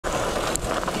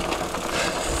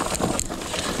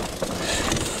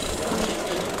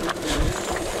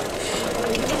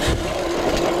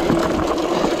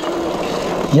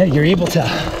Yeah, you're able to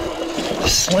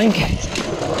slink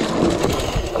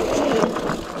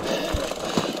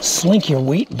your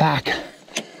weight back,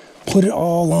 put it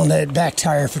all on that back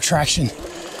tire for traction.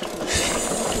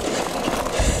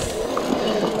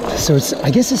 So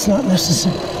I guess it's not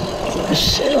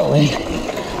necessarily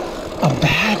a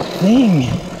bad thing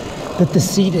that the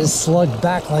seat is slugged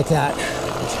back like that.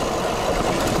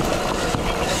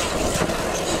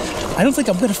 I don't think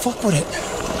I'm gonna fuck with it.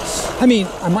 I mean,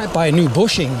 I might buy a new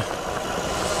bushing,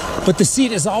 but the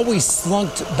seat is always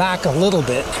slunked back a little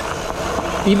bit,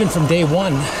 even from day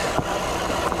one.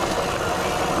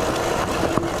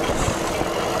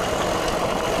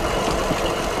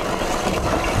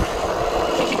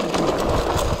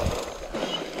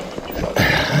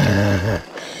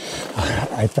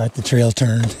 I thought the trail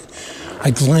turned.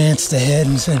 I glanced ahead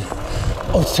and said,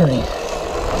 oh, it's turning.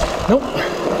 Nope.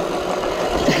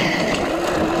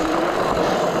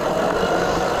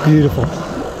 Beautiful.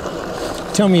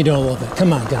 Tell me you don't love it.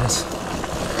 Come on, guys.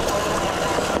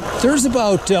 There's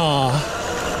about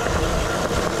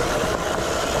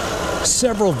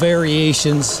several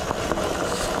variations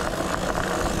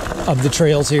of the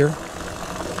trails here.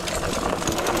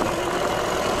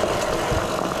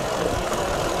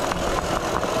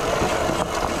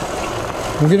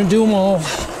 We're gonna do them all.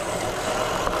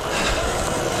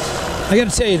 I gotta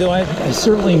tell you though, I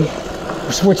certainly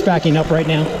switchbacking up right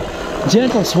now.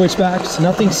 Gentle switchbacks,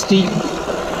 nothing steep.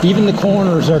 Even the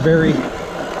corners are very,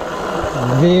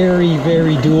 very,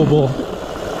 very doable.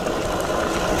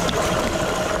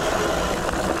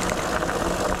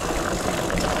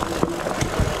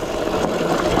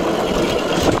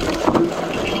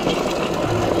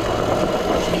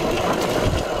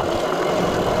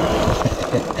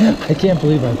 I can't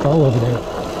believe I fell over there.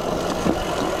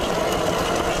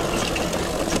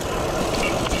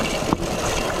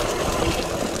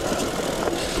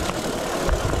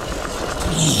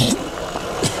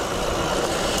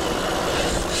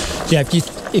 Yeah,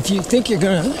 if you think you're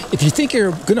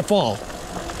gonna fall,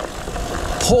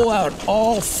 pull out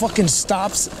all fucking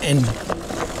stops and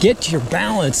get your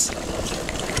balance.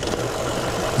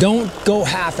 Don't go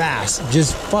half-ass.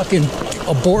 Just fucking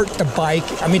abort the bike.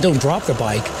 I mean, don't drop the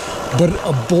bike, but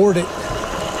abort it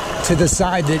to the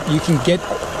side that you can get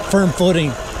firm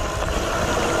footing.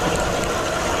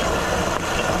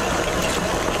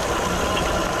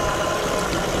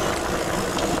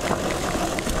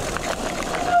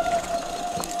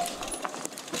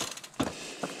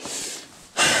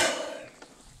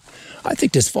 I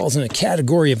think this falls in a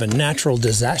category of a natural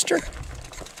disaster.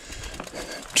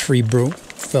 Tree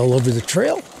fell over the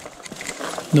trail.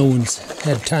 No one's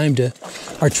had time to.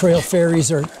 Our trail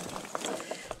fairies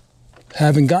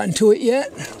haven't gotten to it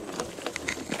yet.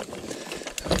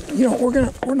 You know,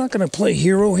 we're not gonna play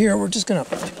hero here. We're just gonna.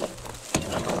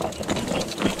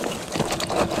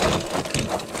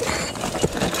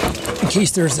 In case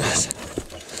there's a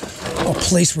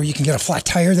place where you can get a flat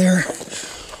tire there.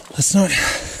 Let's not.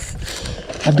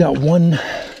 I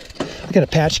got a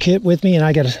patch kit with me and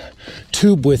I got a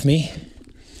tube with me.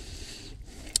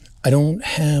 I don't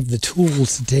have the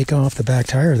tools to take off the back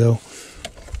tire though.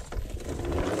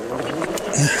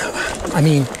 I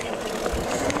mean,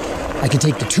 I could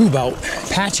take the tube out,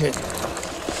 patch it.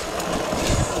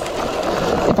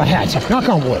 If I had to, knock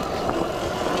on wood.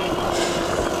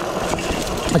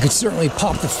 I could certainly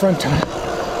pop the front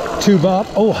tube up.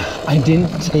 Oh, I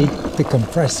didn't take the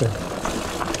compressor.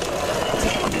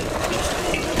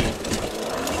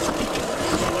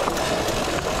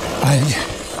 I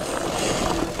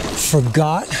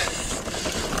forgot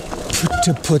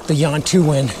to put the Yon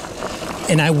 2 in,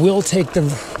 and I will take the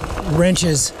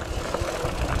wrenches.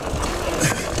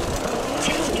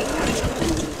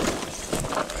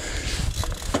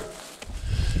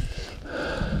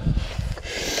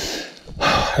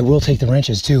 I will take the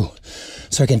wrenches too,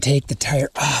 so I can take the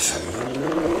tire off.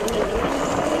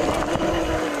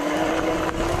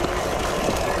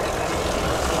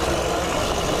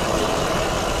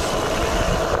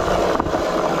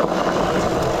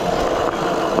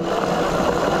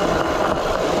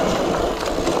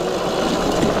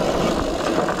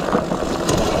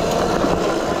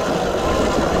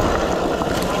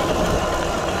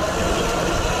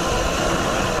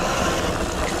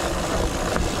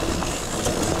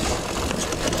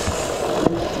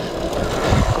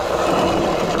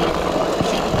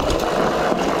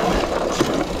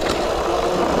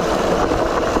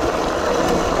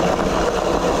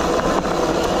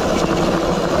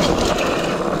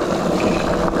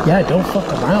 Yeah, don't fuck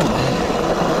around, man.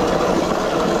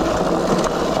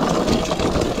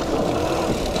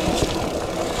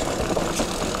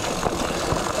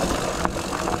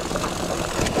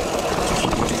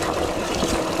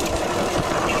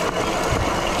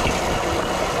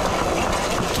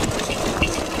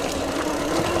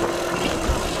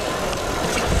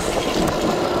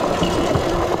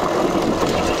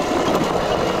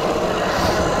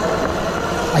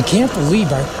 can't believe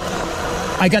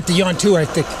I got the Yawn 2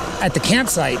 at the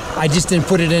campsite. I just didn't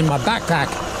put it in my backpack.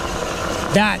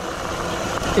 That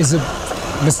is a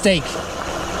mistake.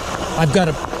 I've got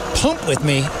a pump with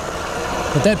me,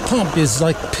 but that pump is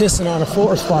like pissing on a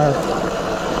forest fire.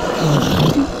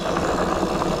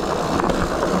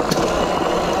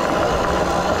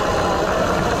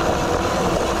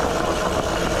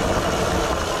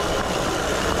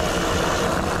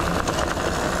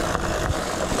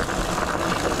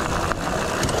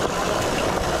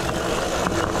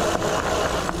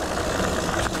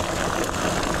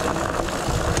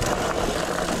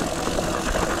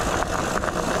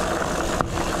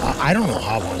 I don't know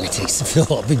how long it takes to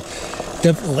fill up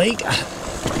the lake.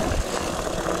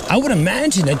 I would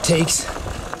imagine it takes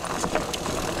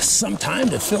some time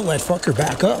to fill that fucker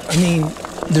back up. I mean,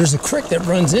 there's a creek that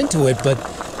runs into it, but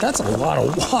that's a lot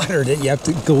of water that you have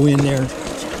to go in there.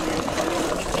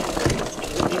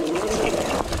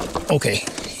 Okay,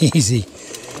 easy.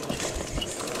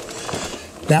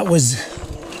 That was,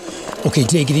 okay,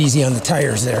 take it easy on the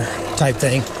tires there type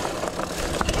thing.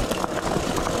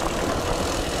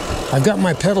 I've got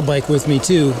my pedal bike with me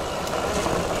too.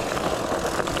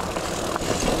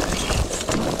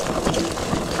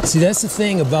 See, that's the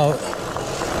thing about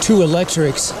two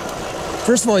electrics.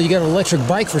 First of all, you got an electric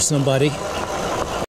bike for somebody.